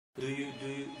Do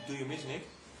you miss Nick?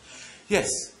 Yes,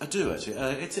 I do actually.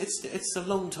 It's a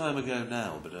long time ago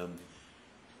now, but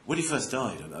when he first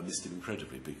died, I missed him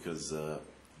incredibly because, and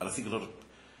I think a lot of,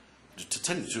 to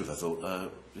tell you the truth, I thought, I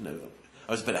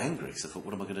was a bit angry because I thought,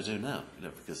 what am I going to do now?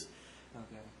 Because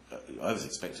I was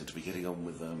expecting to be getting on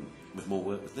with more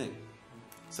work with Nick.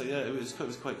 So yeah, it was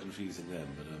quite confusing then,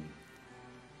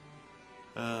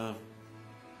 but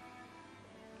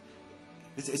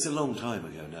it's a long time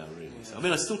ago now, really. So, I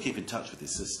mean, I still keep in touch with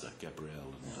his sister,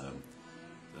 Gabrielle,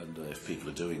 and if people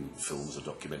are doing films or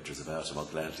documentaries about him, I'll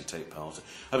gladly take part.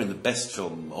 I mean, the best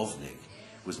film of Nick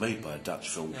was made by a Dutch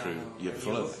film crew year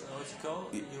before. What's it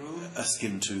called? A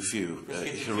Skin Too Few,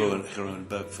 Jeroen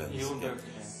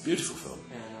Bergfans. Beautiful film.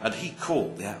 And he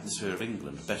caught the atmosphere of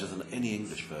England better than any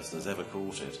English person has ever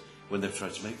caught it when they've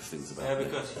tried to make things about it. Yeah,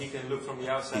 because he can look from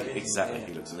the outside. Exactly,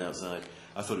 he looks from the outside.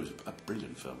 I thought it was a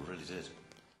brilliant film, I really did.